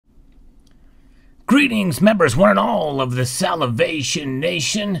Greetings, members, one and all of the Salivation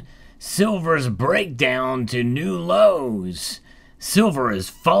Nation. Silver's breakdown to new lows. Silver is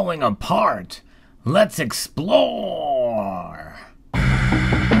falling apart. Let's explore.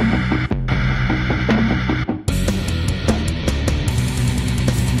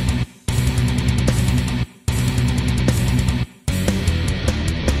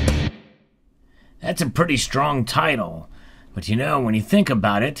 That's a pretty strong title. But you know, when you think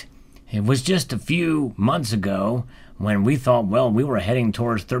about it, it was just a few months ago when we thought, well, we were heading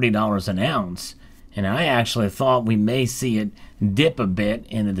towards $30 an ounce. And I actually thought we may see it dip a bit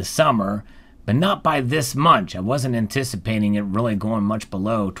into the summer, but not by this much. I wasn't anticipating it really going much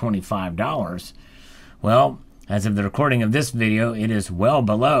below $25. Well, as of the recording of this video, it is well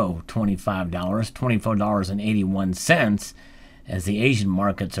below $25, $24.81, as the Asian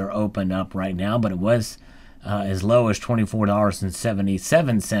markets are opened up right now, but it was as low as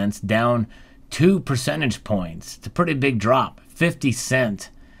 $24.77, down 2 percentage points. It's a pretty big drop,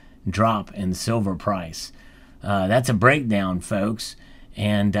 50-cent drop in silver price. That's a breakdown, folks,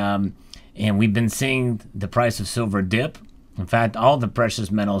 and we've been seeing the price of silver dip. In fact, all the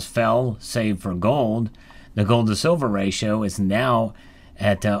precious metals fell, save for gold. The gold to silver ratio is now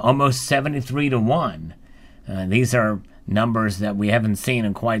at almost 73 to 1. These are numbers that we haven't seen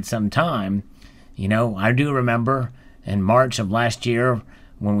in quite some time. You know, I do remember in March of last year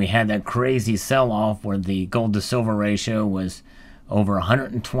when we had that crazy sell-off where the gold to silver ratio was over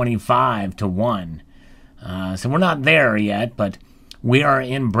 125 to 1. So we're not there yet, but we are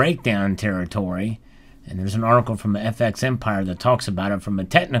in breakdown territory. And there's an article from FX Empire that talks about it from a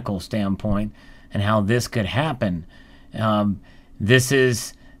technical standpoint and how this could happen. This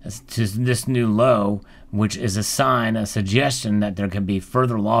is this new low, which is a sign, a suggestion that there could be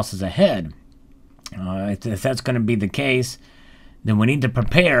further losses ahead. If that's going to be the case, then we need to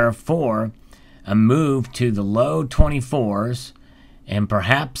prepare for a move to the low 24s and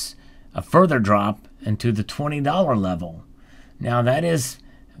perhaps a further drop into the $20 level. Now, that is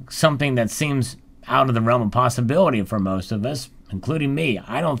something that seems out of the realm of possibility for most of us, including me.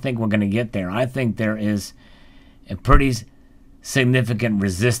 I don't think we're going to get there. I think there is a pretty significant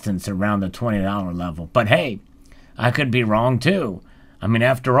resistance around the $20 level. But hey, I could be wrong too. I mean,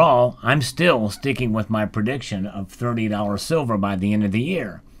 after all, I'm still sticking with my prediction of $30 silver by the end of the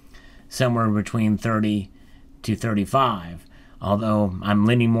year, somewhere between 30 to 35, although I'm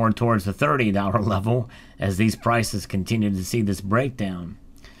leaning more towards the $30 level as these prices continue to see this breakdown.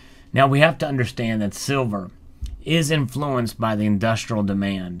 Now, we have to understand that silver is influenced by the industrial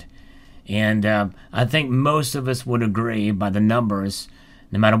demand, and I think most of us would agree by the numbers,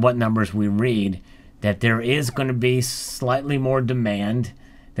 no matter what numbers we read, that there is going to be slightly more demand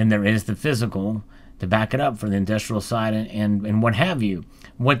than there is the physical to back it up for the industrial side and what have you.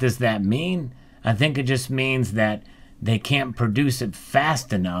 What does that mean? I think it just means that they can't produce it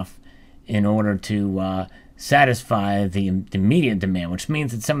fast enough in order to satisfy the immediate demand, which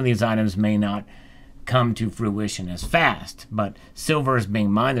means that some of these items may not come to fruition as fast. But silver is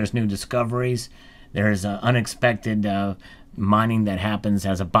being mined. There's new discoveries. There's unexpected mining that happens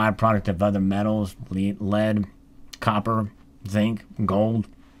as a byproduct of other metals, lead, copper, zinc, gold,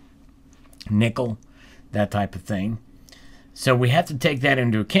 nickel, that type of thing. So we have to take that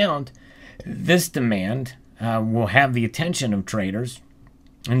into account. This demand will have the attention of traders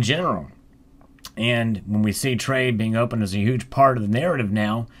in general. And when we see trade being open as a huge part of the narrative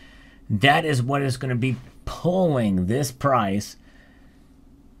now, that is what is going to be pulling this price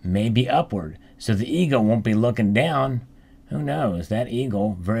maybe upward. So the eagle won't be looking down. Who knows? That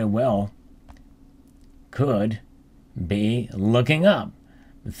eagle very well could be looking up.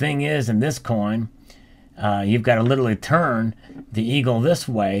 The thing is, in this coin, you've got to literally turn the eagle this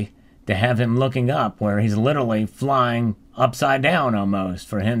way to have him looking up, where he's literally flying upside down almost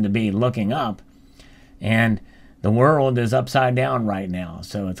for him to be looking up. And the world is upside down right now.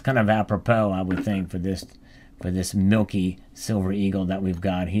 So it's kind of apropos, I would think, for this milky silver eagle that we've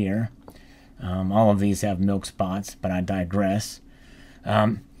got here. All of these have milk spots, but I digress.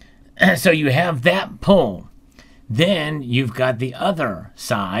 So you have that pull. Then you've got the other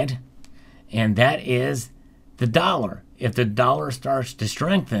side, and that is the dollar. If the dollar starts to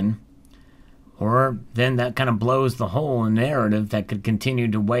strengthen, then that kind of blows the hole in narrative that could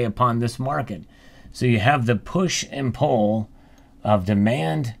continue to weigh upon this market. So you have the push and pull of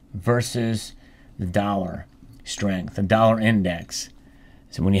demand versus the dollar strength, the dollar index.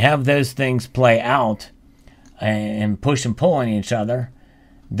 So when you have those things play out and push and pull on each other,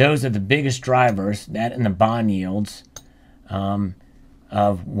 those are the biggest drivers, that and the bond yields,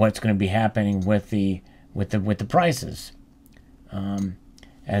 of what's going to be happening with the prices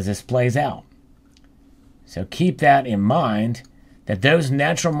as this plays out. So keep that in mind, that those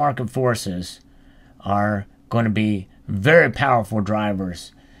natural market forces are going to be very powerful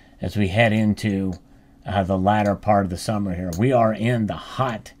drivers as we head into the latter part of the summer here. We are in the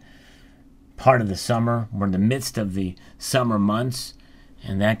hot part of the summer. We're in the midst of the summer months,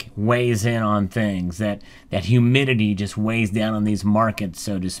 and that weighs in on things. That humidity just weighs down on these markets,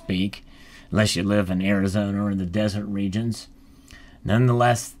 so to speak, unless you live in Arizona or in the desert regions.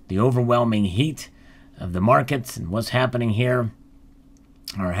 Nonetheless, the overwhelming heat of the markets and what's happening here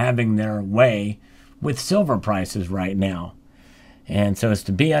are having their way with silver prices right now. And so it's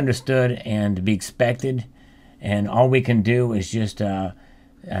to be understood and to be expected. And all we can do is just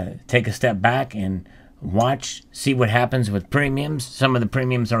take a step back and watch, see what happens with premiums. Some of the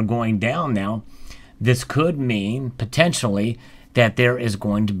premiums are going down now. This could mean potentially that there is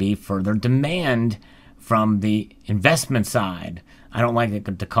going to be further demand from the investment side. I don't like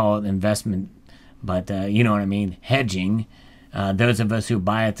to call it investment, but you know what I mean, hedging. Those of us who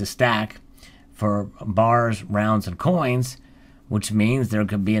buy it to stack for bars, rounds, and coins, which means there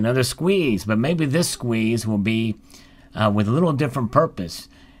could be another squeeze. But maybe this squeeze will be with a little different purpose,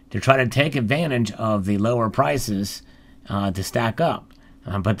 to try to take advantage of the lower prices to stack up.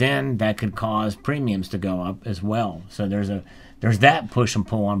 But then that could cause premiums to go up as well. So there's that push and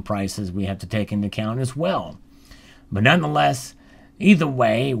pull on prices we have to take into account as well. But nonetheless, either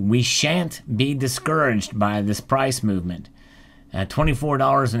way, we shan't be discouraged by this price movement. At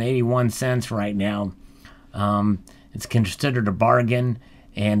 $24.81 right now, it's considered a bargain,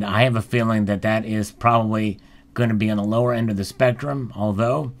 and I have a feeling that that is probably going to be on the lower end of the spectrum.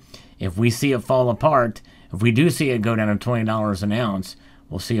 Although, if we see it fall apart, if we do see it go down to $20 an ounce,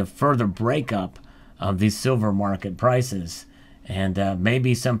 we'll see a further breakup of these silver market prices. And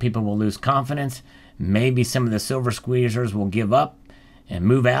maybe some people will lose confidence. Maybe some of the silver squeezers will give up and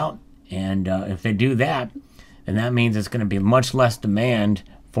move out. And if they do that, then that means it's going to be much less demand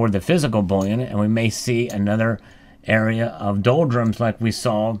for the physical bullion, and we may see another area of doldrums like we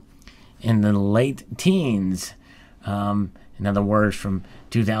saw in the late teens. In other words, from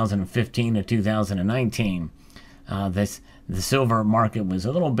 2015 to 2019. The silver market was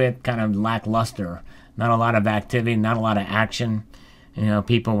a little bit kind of lackluster. Not a lot of activity, not a lot of action. You know,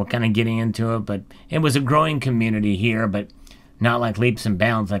 people were kind of getting into it, but it was a growing community here, but not like leaps and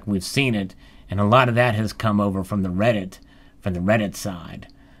bounds like we've seen it. And a lot of that has come over from the Reddit side,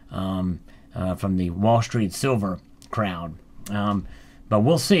 from the Wall Street silver crowd. But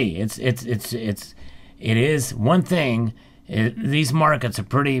we'll see. It is one thing. These markets are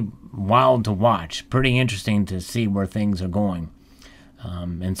pretty wild to watch, pretty interesting to see where things are going.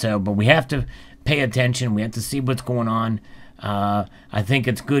 But we have to pay attention. We have to see what's going on. I think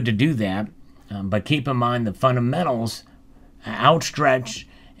it's good to do that. But keep in mind the fundamentals outstretch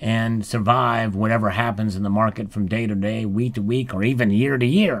and survive whatever happens in the market from day to day, week to week, or even year to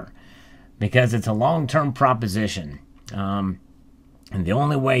year, because it's a long-term proposition. And the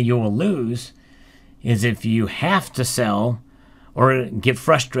only way you will lose is if you have to sell or get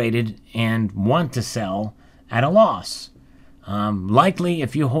frustrated and want to sell at a loss. Likely,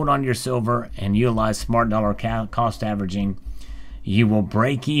 if you hold on to your silver and utilize smart dollar cost averaging, you will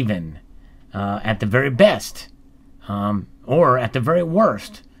break even at the very best or at the very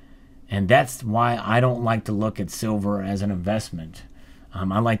worst. And that's why I don't like to look at silver as an investment.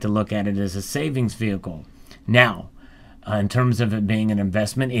 I like to look at it as a savings vehicle. Now, in terms of it being an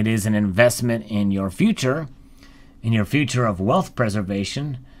investment, it is an investment in your future of wealth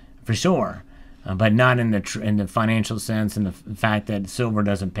preservation, for sure, but not in the financial sense, and the fact that silver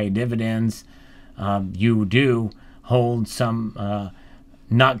doesn't pay dividends. You do hold some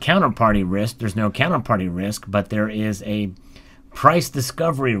not counterparty risk. There's no counterparty risk, but there is a price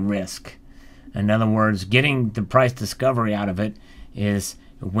discovery risk. In other words, getting the price discovery out of it is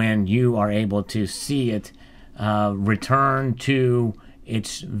when you are able to see it return to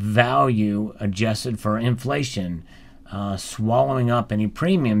its value adjusted for inflation, swallowing up any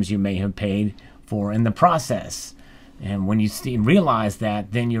premiums you may have paid for in the process. And when you realize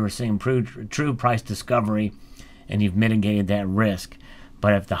that, then you're seeing true price discovery, and you've mitigated that risk.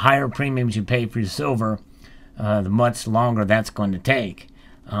 But if the higher premiums you pay for your silver, the much longer that's going to take.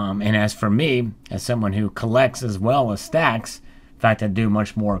 And as for me, as someone who collects as well as stacks, in fact, I do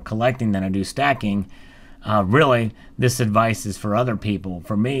much more collecting than I do stacking. Really, this advice is for other people.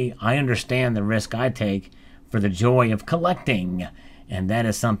 For me, I understand the risk I take for the joy of collecting, and that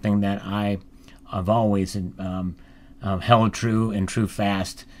is something that I've always held true and true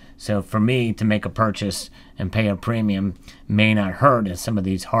fast. So for me to make a purchase and pay a premium may not hurt as some of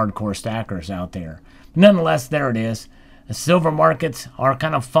these hardcore stackers out there. Nonetheless, there it is. The silver markets are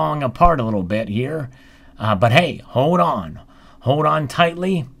kind of falling apart a little bit here. But hey, hold on. Hold on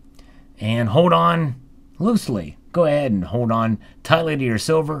tightly and hold on loosely. Go ahead and hold on tightly to your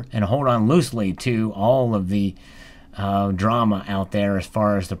silver and hold on loosely to all of the drama out there as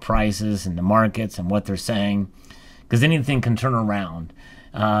far as the prices and the markets and what they're saying, because anything can turn around.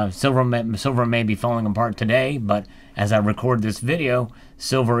 Silver may be falling apart today, but as I record this video,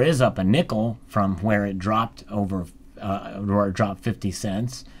 silver is up a nickel from where it dropped where it dropped 50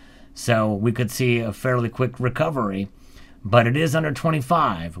 cents. So we could see a fairly quick recovery, but it is under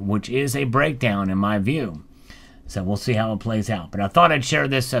 25, which is a breakdown in my view. So we'll see how it plays out. But I thought I'd share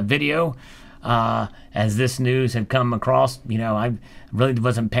this video as this news had come across. You know, I really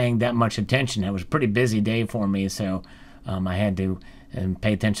wasn't paying that much attention. It was a pretty busy day for me, so I had to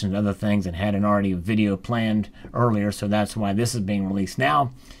pay attention to other things and hadn't already a video planned earlier, so that's why this is being released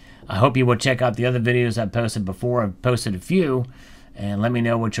now. I hope you will check out the other videos I've posted before. I've posted a few, and let me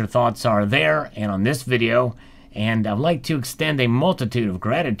know what your thoughts are there and on this video. And I'd like to extend a multitude of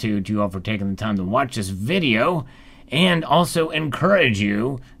gratitude to you all for taking the time to watch this video, and also encourage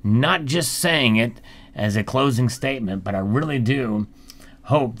you, not just saying it as a closing statement, but I really do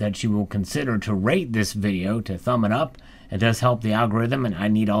hope that you will consider to rate this video, to thumb it up. It does help the algorithm, and I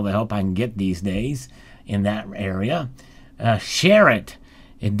need all the help I can get these days in that area. Share it.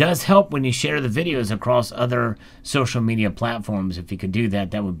 It does help when you share the videos across other social media platforms. If you could do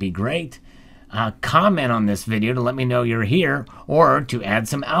that, that would be great. Comment on this video to let me know you're here, or to add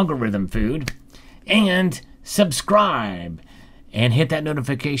some algorithm food. And subscribe and hit that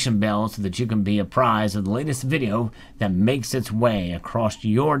notification bell so that you can be apprised of the latest video that makes its way across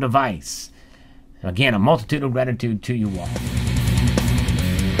your device. Again, a multitude of gratitude to you all.